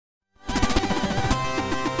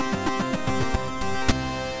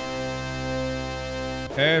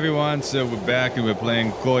Hey everyone, so we're back and we're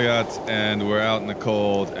playing KHOLAT and we're out in the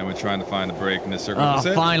cold and we're trying to find a break in this circle. Oh,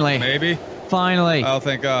 finally. Maybe? Finally. Oh,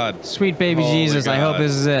 thank God. Sweet baby Holy Jesus, God. I hope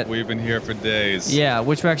this is it. We've been here for days. Yeah,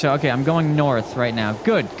 which direction? Okay, I'm going north right now.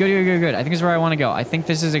 Good. I think this is where I want to go. I think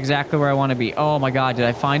this is exactly where I want to be. Oh my God, did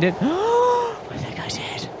I find it? I think I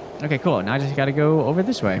did. Okay, cool. Now I just got to go over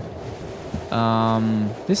this way.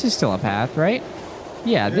 This is still a path, right?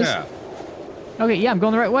 Yeah, this... Yeah. Okay, yeah, I'm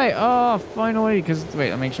going the right way. Oh, finally. Because, wait,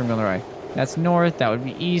 let me make sure I'm going the right way. That's north. That would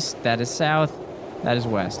be east. That is south. That is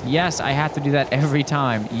west. Yes, I have to do that every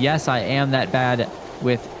time. Yes, I am that bad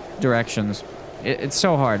with directions. It's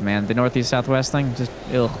so hard, man. The northeast, southwest thing, just,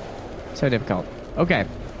 ugh. So difficult. Okay.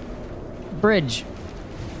 Bridge.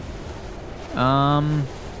 All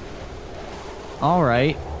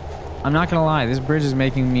right. I'm not going to lie. This bridge is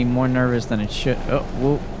making me more nervous than it should. Oh,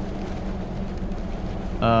 whoa.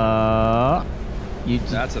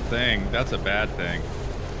 That's a thing. That's a bad thing.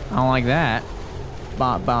 I don't like that.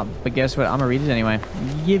 But guess what? I'm gonna read it anyway.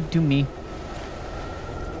 Give to me.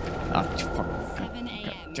 Oh, 7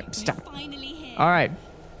 a.m. Stop. Finally here. All right.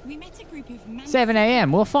 We met a group of 7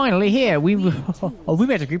 a.m. We're finally here. We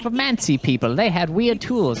met a group of Mancy people. They had weird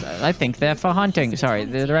tools. I think they're for hunting. Sorry,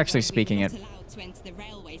 they're actually speaking it.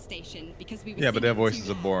 Yeah, but their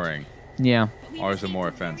voices are boring. Yeah. Ours are more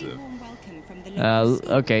offensive.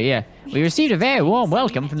 Okay, yeah. We received a very warm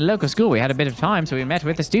welcome from the local school. We had a bit of time, so we met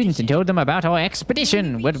with the students and told them about our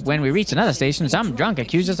expedition. When we reached another station, some drunk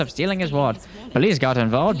accused us of stealing his wad. Police got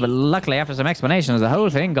involved, but luckily after some explanations, the whole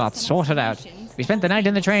thing got sorted out. We spent the night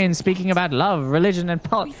in the train speaking about love, religion, and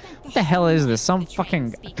politics. What the hell is this? Some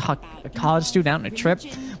fucking college student out on a trip?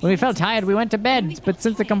 When we felt tired, we went to bed. But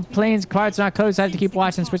since the complaints cards are not closed, I had to keep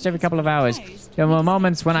watching, switch every couple of hours. There were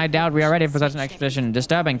moments when I doubt we are ready for such an expedition.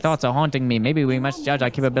 Disturbing thoughts are haunting me. Maybe we must judge our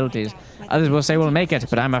capabilities. Others will say we'll make it,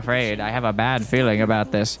 but I'm afraid. I have a bad feeling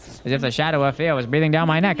about this. As if the shadow of fear was breathing down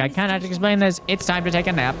my neck. I cannot explain this. It's time to take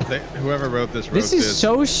a nap. Whoever wrote this This is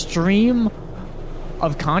so stream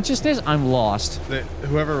of consciousness. I'm lost.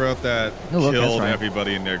 Whoever wrote that killed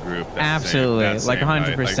everybody in their group. Absolutely, like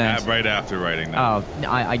 100%. Like, right after writing that. Oh,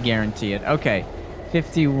 I guarantee it. Okay,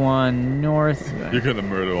 51 north. You're gonna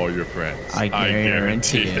murder all your friends. I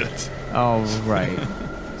guarantee it. Oh right.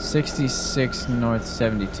 66 north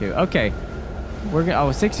 72. Okay, we're gonna.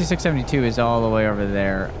 Oh, 66 72 is all the way over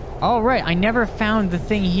there. All right, I never found the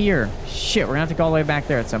thing here. Shit, we're gonna have to go all the way back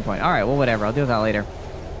there at some point. All right, well whatever. I'll deal with that later.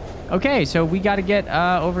 Okay, so we got to get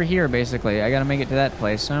over here, basically. I got to make it to that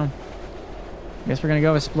place, so... I guess we're going to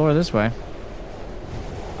go explore this way.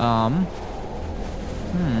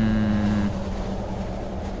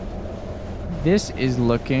 This is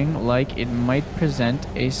looking like it might present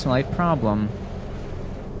a slight problem.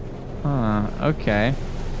 Huh, okay.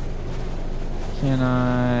 Can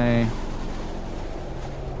I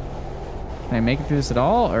make it through this at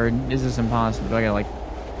all, or is this impossible? Do I gotta, like...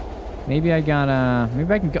 Maybe I gotta...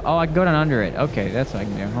 Maybe I can go... Oh, I can go down under it. Okay, that's what I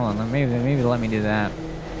can do. Hold on. Maybe let me do that.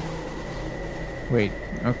 Wait.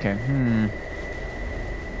 Okay.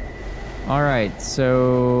 Alright,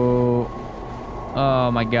 so... Oh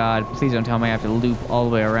my God. Please don't tell me I have to loop all the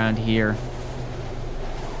way around here.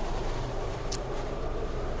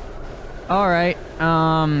 Alright.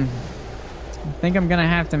 I think I'm gonna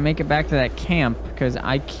have to make it back to that camp, because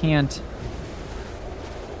I can't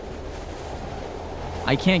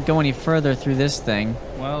go any further through this thing.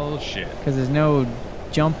 Well, shit. Because there's no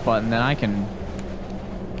jump button that I can...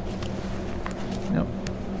 Nope.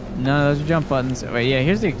 None of those are jump buttons. Wait, yeah,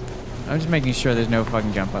 here's the... I'm just making sure there's no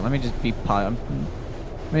fucking jump button. Let me just be...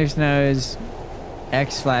 Mace nose,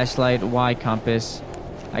 X flashlight, Y compass.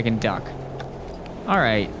 I can duck.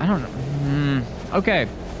 Alright, I don't know. Okay.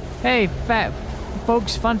 Hey,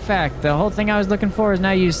 folks, fun fact. The whole thing I was looking for is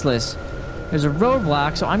now useless. There's a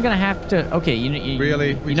roadblock, so I'm gonna have to... Okay,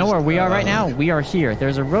 you know where we are right now? We are here.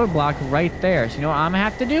 There's a roadblock right there. So you know what I'm gonna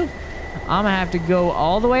have to do? I'm gonna have to go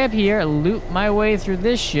all the way up here, loop my way through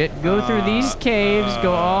this shit, go through these caves,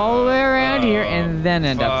 go all the way around here, and then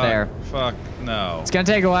end up there. Fuck, no. It's gonna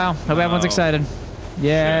take a while. Hope everyone's excited.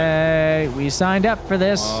 Yay! Shit. We signed up for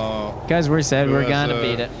this because we said we're gonna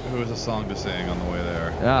beat it. Who has a song to sing on the way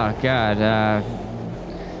there? Oh God.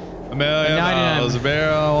 $1 million, a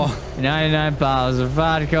barrel. 99 bottles of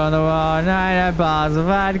vodka on the wall. 99 bottles of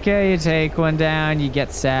vodka. You take one down, you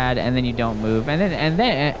get sad, and then you don't move, and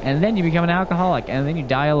then you become an alcoholic, and then you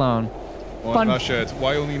die alone. Well, in Russia, it's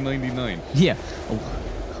why only 99? Yeah.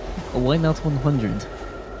 Why not 100?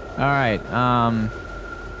 All right.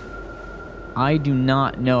 I do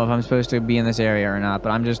not know if I'm supposed to be in this area or not,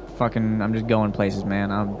 but I'm just going places,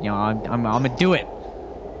 man. I'm gonna do it.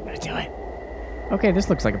 I'm gonna do it. Okay, this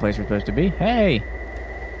looks like a place we're supposed to be. Hey!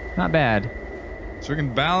 Not bad. So we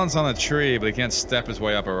can balance on a tree, but he can't step his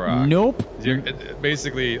way up a rock. Nope.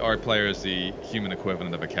 Basically, our player is the human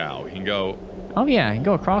equivalent of a cow. He can go... Oh, yeah. You can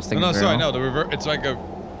go across things. No, very sorry, well. no. The reverse... It's like a...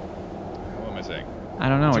 What am I saying? I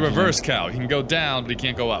don't know. It's a what you're reverse saying. cow. He can go down, but he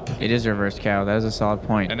can't go up. It is a reverse cow. That is a solid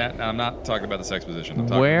point. And that, I'm not talking about the sex position. I'm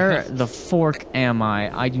talking Where about... the fork am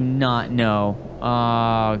I? I do not know.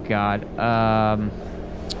 Oh, God.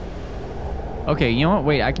 Okay, you know what?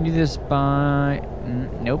 Wait, I can do this by...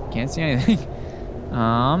 Nope, can't see anything.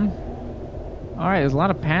 Alright, there's a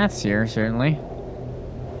lot of paths here, certainly.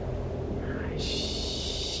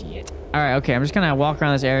 Shit. Alright, okay, I'm just gonna walk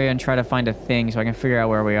around this area and try to find a thing so I can figure out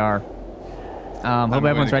where we are. Hope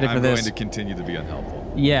everyone's ready for this. I'm going to continue to be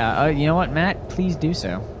unhelpful. Yeah, you know what, Matt? Please do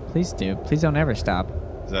so. Please do. Please don't ever stop.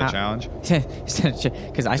 Is that a challenge?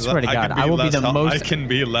 Because I swear to God, I will be the most... I can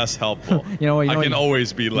be less helpful. You know what? I can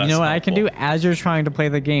always be less You know what I helpful. can do? As you're trying to play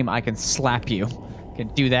the game, I can slap you. I can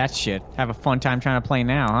do that shit. Have a fun time trying to play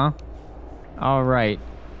now, huh? All right.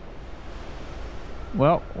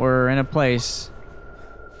 Well, we're in a place.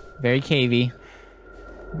 Very cavey.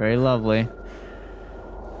 Very lovely.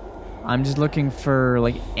 I'm just looking for,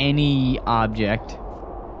 like, any object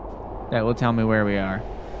that will tell me where we are.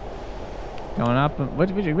 Going up?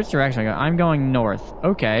 Which direction am I going? I'm going north.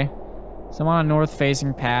 Okay. So I'm on a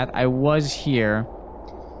north-facing path. I was here.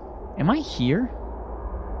 Am I here?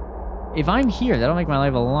 If I'm here, that'll make my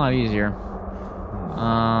life a lot easier.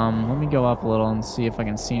 Let me go up a little and see if I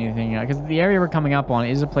can see anything. Because the area we're coming up on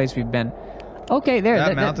is a place we've been. Okay, there.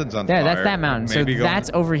 That mountain's on there, fire. that's that mountain. Maybe So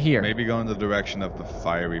that's over here. Maybe go in the direction of the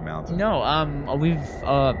fiery mountain. No,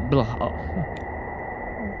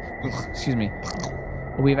 excuse me.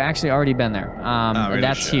 We've actually already been there. Really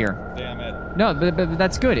That's shit. here. Damn it. No, but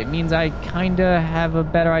that's good. It means I kind of have a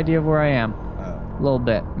better idea of where I am. Oh. A little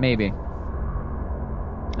bit, maybe.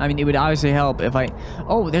 I mean, it would obviously help if I...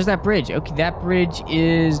 Oh, there's that bridge. Okay, that bridge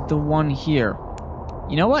is the one here.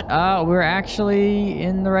 You know what? We're actually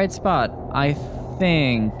in the right spot. I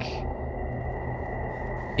think...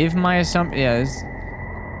 If my assumption... Yeah,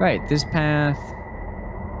 right, this path...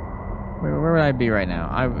 Where would I be right now?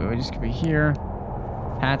 I just could be here.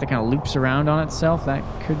 Path that kind of loops around on itself. That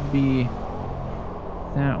could be...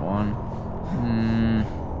 that one.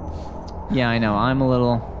 Yeah, I know. I'm a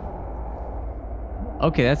little...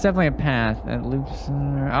 Okay, that's definitely a path that loops.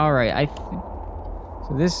 All right,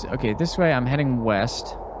 so this. Okay, this way I'm heading west.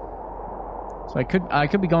 So I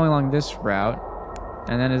could be going along this route,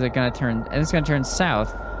 and then is it gonna turn? And it's gonna turn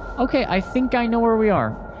south. Okay, I think I know where we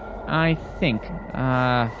are. I think,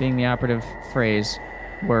 being the operative phrase,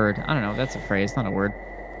 word. I don't know. That's a phrase, not a word.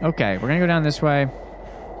 Okay, we're gonna go down this way.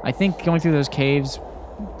 I think going through those caves.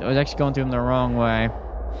 I was actually going through them the wrong way.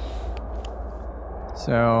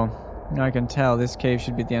 So. I can tell this cave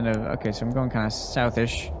should be at the end of... Okay, so I'm going kind of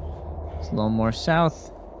southish. It's a little more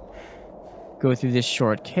south. Go through this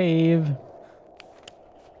short cave.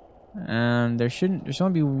 And there shouldn't... There should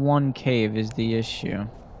only be one cave is the issue.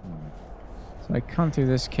 So I come through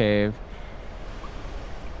this cave.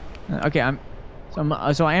 Okay,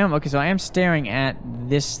 So I am staring at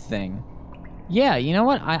this thing. Yeah, you know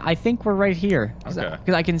what? I think we're right here. Okay.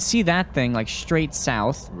 Because I can see that thing, like, straight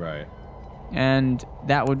south. Right. And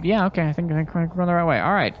that would... Yeah, okay, I think we're going the right way.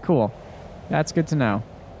 All right, cool. That's good to know.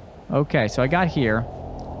 Okay, so I got here.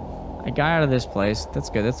 I got out of this place. That's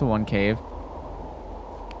good. That's the one cave.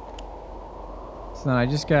 So then I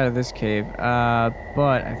just got out of this cave.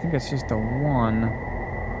 But I think it's just the one.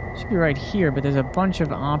 It should be right here, but there's a bunch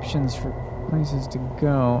of options for places to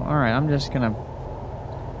go. All right, I'm just going to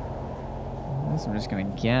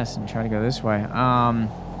guess and try to go this way.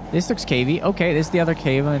 This looks cavey. Okay, this is the other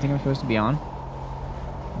cave I think I'm supposed to be on.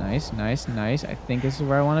 Nice, nice, nice. I think this is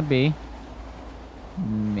where I want to be.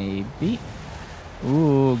 Maybe.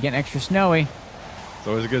 Ooh, getting extra snowy. It's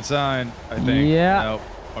always a good sign, I think. Yeah. Nope.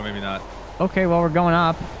 Or maybe not. Okay, well, we're going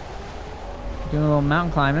up. Doing a little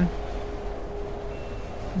mountain climbing.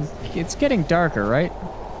 It's getting darker, right?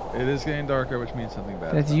 It is getting darker, which means something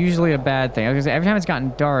bad. That's usually a bad thing. Because every time it's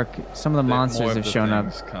gotten dark, some of the More monsters of have the shown up.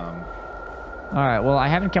 things come. All right, well, I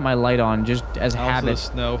haven't kept my light on just as Also, habit. the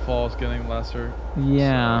snowfall's getting lesser.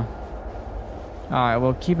 Yeah. All right,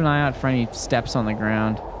 well, keep an eye out for any steps on the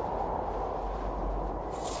ground.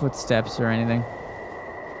 Footsteps or anything.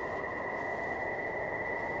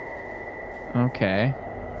 Okay.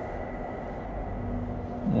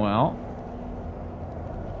 Well.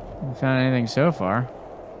 Haven't found anything so far.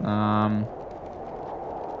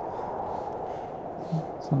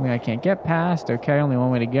 Something I can't get past. Okay, only one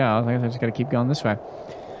way to go. I guess I just gotta keep going this way.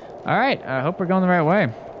 All right, I hope we're going the right way.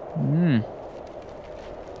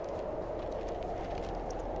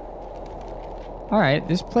 All right,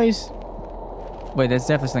 this place. Wait, there's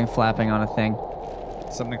definitely something flapping on a thing.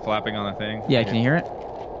 Something flapping on a thing? Yeah, can you hear it?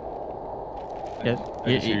 Yeah, I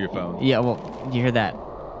just hear your phone. Yeah, well, you hear that?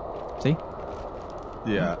 See?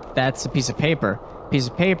 Yeah. That's a piece of paper. Piece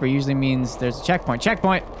of paper usually means there's a checkpoint.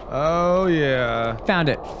 Checkpoint! Oh, yeah. Found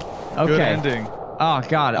it. Okay. Good ending. Oh,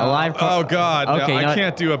 God. A live... Oh, God. Okay, No, you know I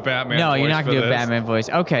can't do a Batman voice. No, you're not going to do a this. Batman voice.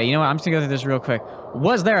 Okay, you know what? I'm just going to go through this real quick.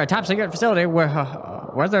 Was there a top secret facility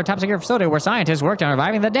where scientists worked on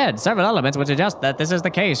reviving the dead? Several elements would suggest that this is the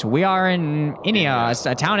case. We are in Inia,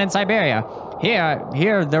 a town in Siberia.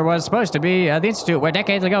 Here there was supposed to be the institute where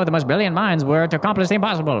decades ago the most brilliant minds were to accomplish the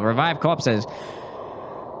impossible, revive corpses.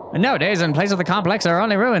 Nowadays, in place of the complex, there are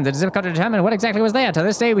only ruins. It is difficult to determine what exactly was there. To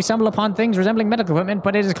this day, we stumble upon things resembling medical equipment,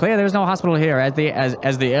 but it is clear there is no hospital here. As the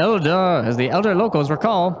elder locals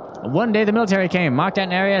recall, one day the military came, marked out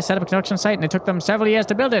an area, set up a construction site, and it took them several years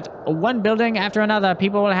to build it. One building after another.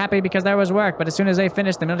 People were happy because there was work, but as soon as they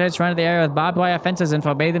finished, the military surrounded the area with barbed wire fences and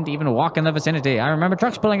forbade them to even walk in the vicinity. I remember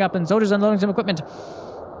trucks pulling up and soldiers unloading some equipment.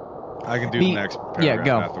 I can do the next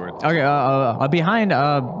paragraph afterwards. Okay,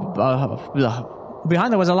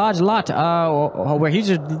 behind there was a large lot where huge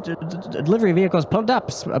delivery vehicles pulled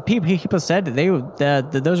up. People said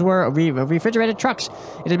those were refrigerated trucks.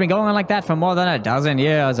 It had been going on like that for more than a dozen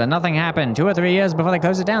years, and nothing happened. 2 or 3 years before they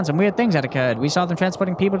closed it down, some weird things had occurred. We saw them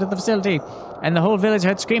transporting people to the facility, and the whole village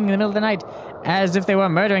heard screaming in the middle of the night, as if they were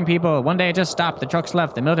murdering people. One day it just stopped. The trucks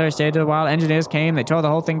left. The military stayed a while. Engineers came. They tore the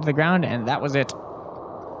whole thing to the ground, and that was it.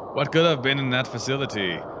 What could have been in that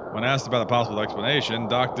facility? When asked about a possible explanation,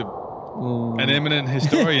 an eminent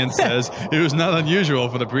historian says it was not unusual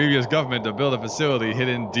for the previous government to build a facility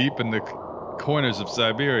hidden deep in the corners of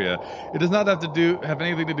Siberia. It does not have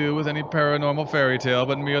anything to do with any paranormal fairy tale,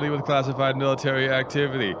 but merely with classified military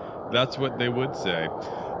activity. That's what they would say.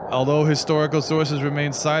 Although historical sources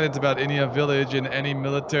remain silent about Inia village and any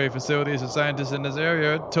military facilities or scientists in this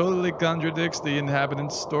area, it totally contradicts the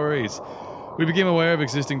inhabitants' stories. We became aware of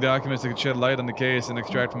existing documents that could shed light on the case and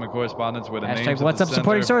extract from a correspondence where the names what's of up the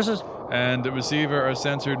supporting sender sources and the receiver are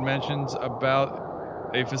censored mentions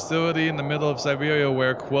about a facility in the middle of Siberia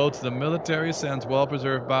where, quote, the military sends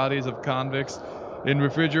well-preserved bodies of convicts in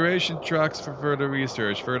refrigeration trucks for further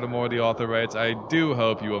research. Furthermore, the author writes, I do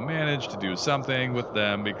hope you will manage to do something with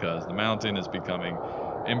them because the mountain is becoming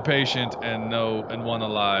impatient and one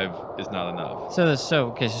alive is not enough.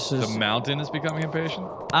 The mountain is becoming impatient?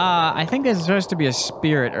 I think there's supposed to be a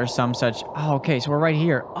spirit or some such. Oh, okay, so we're right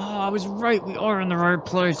here. Oh, I was right. We are in the right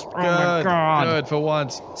place. Oh my God. Good for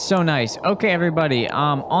once. So nice. Okay, everybody.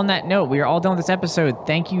 On that note, we are all done with this episode.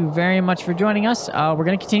 Thank you very much for joining us. We're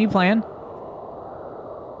gonna continue playing.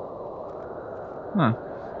 Huh.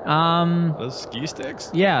 Those ski sticks?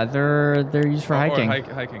 Yeah, they're used for hiking.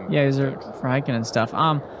 Hiking. Yeah, these are for hiking and stuff.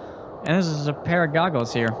 And this is a pair of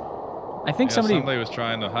goggles here. I think somebody was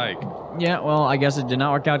trying to hike. Yeah, well, I guess it did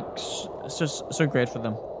not work out so great for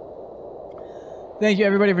them. Thank you,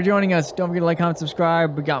 everybody, for joining us. Don't forget to like, comment,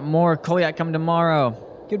 subscribe. We got more KHOLAT coming tomorrow.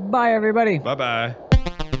 Goodbye, everybody. Bye-bye.